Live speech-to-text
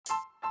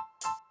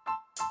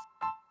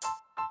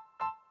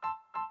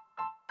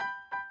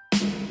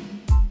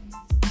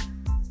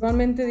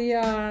Normalmente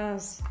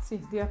días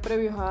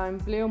previos a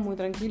empleo muy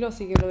tranquilo,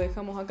 así que lo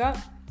dejamos acá.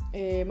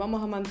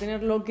 Vamos a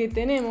mantener lo que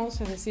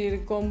tenemos, es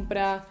decir,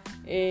 compra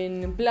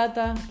en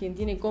plata. Quien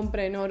tiene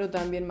compra en oro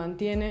también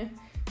mantiene.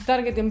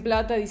 Target en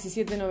plata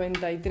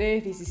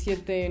 17.93,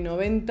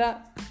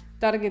 17.90.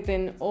 Target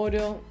en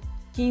oro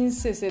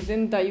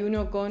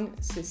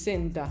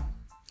 15.71.60.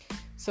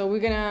 So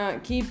we're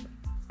gonna keep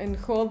and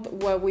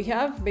hold what we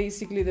have,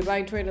 basically the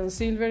buy trade on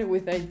silver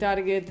with a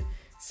target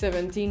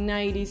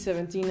 1790,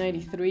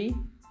 1793,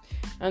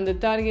 and the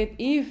target,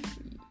 if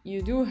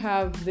you do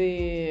have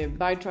the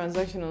buy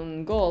transaction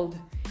on gold,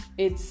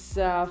 it's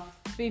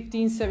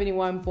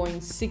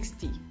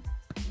 1571.60.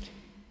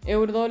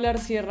 Euro dólar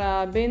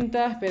cierra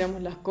venta,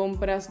 esperamos las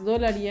compras.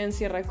 Dólar yen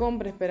cierra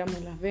compra,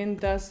 esperamos las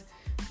ventas.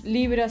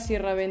 Libra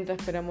cierra venta,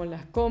 esperamos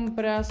las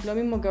compras. Lo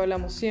mismo que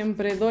hablamos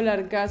siempre.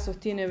 Dólar CAD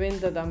sostiene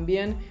venta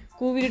también.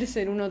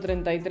 Cubrirse en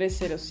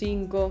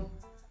 1.3305.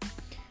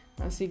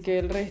 Así que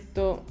el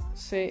resto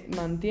se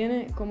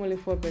mantiene. ¿Cómo le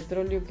fue a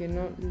petróleo? Que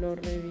no lo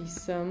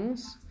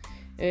revisamos.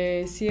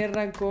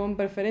 Cierra con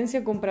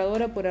preferencia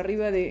compradora por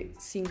arriba de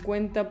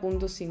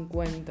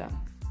 50.50.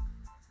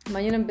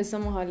 Mañana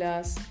empezamos a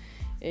las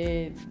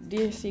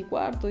 10:15,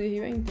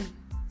 10:20.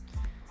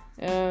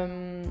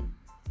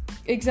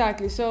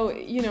 Exactly. So,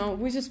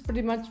 we're just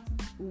pretty much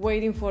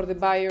waiting for the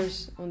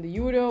buyers on the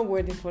euro,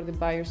 waiting for the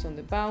buyers on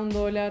the pound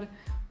dollar,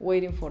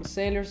 waiting for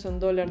sellers on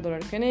dollar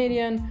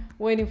Canadian,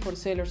 waiting for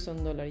sellers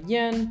on dollar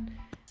yen.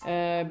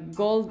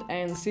 Gold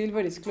and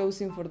silver is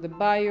closing for the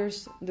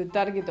buyers. The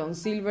target on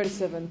silver is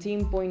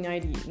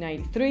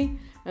 17.93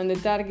 and the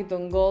target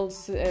on gold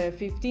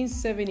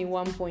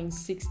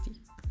 1571.60.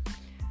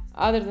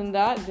 Other than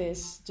that,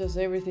 there's just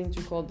everything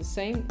to hold the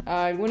same.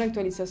 Alguna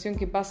actualización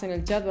que pasa en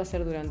el chat va a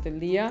ser durante el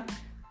día,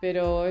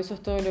 pero eso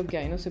es todo lo que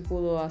hay. No se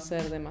pudo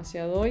hacer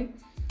demasiado hoy.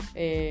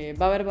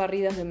 Va a haber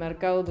barridas de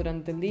mercado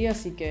durante el día,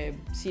 así que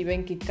si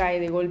ven que cae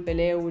de golpe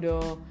el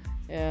euro,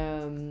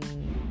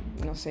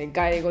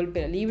 cae de golpe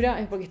la libra,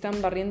 es porque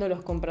están barriendo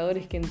los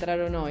compradores que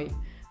entraron hoy.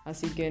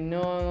 Así que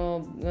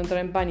no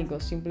entrar en pánico,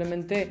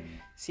 simplemente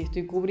si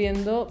estoy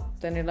cubriendo,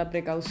 tener la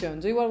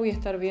precaución. Yo igual voy a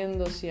estar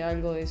viendo si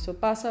algo de eso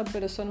pasa,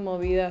 pero son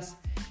movidas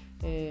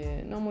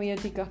no muy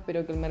éticas,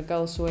 pero que el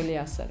mercado suele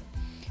hacer.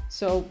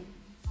 So,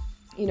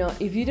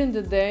 if during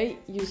the day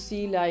you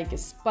see like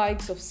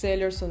spikes of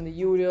sellers on the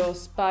euro,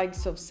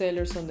 spikes of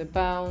sellers on the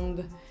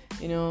pound,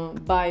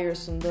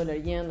 buyers on dollar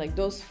yen, like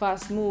those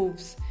fast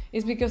moves,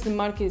 it's because the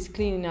market is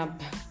cleaning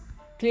up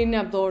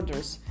the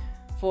orders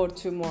for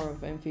tomorrow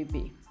of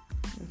MVP.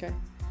 Okay,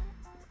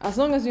 as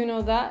long as you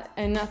know that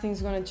and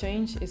nothing's gonna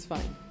change, it's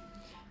fine.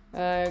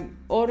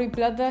 Oro y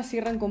plata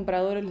cierran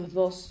compradores los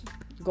dos.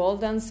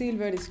 Gold and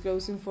silver is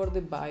closing for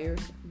the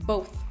buyers,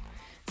 both.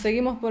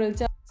 Seguimos por el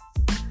chat.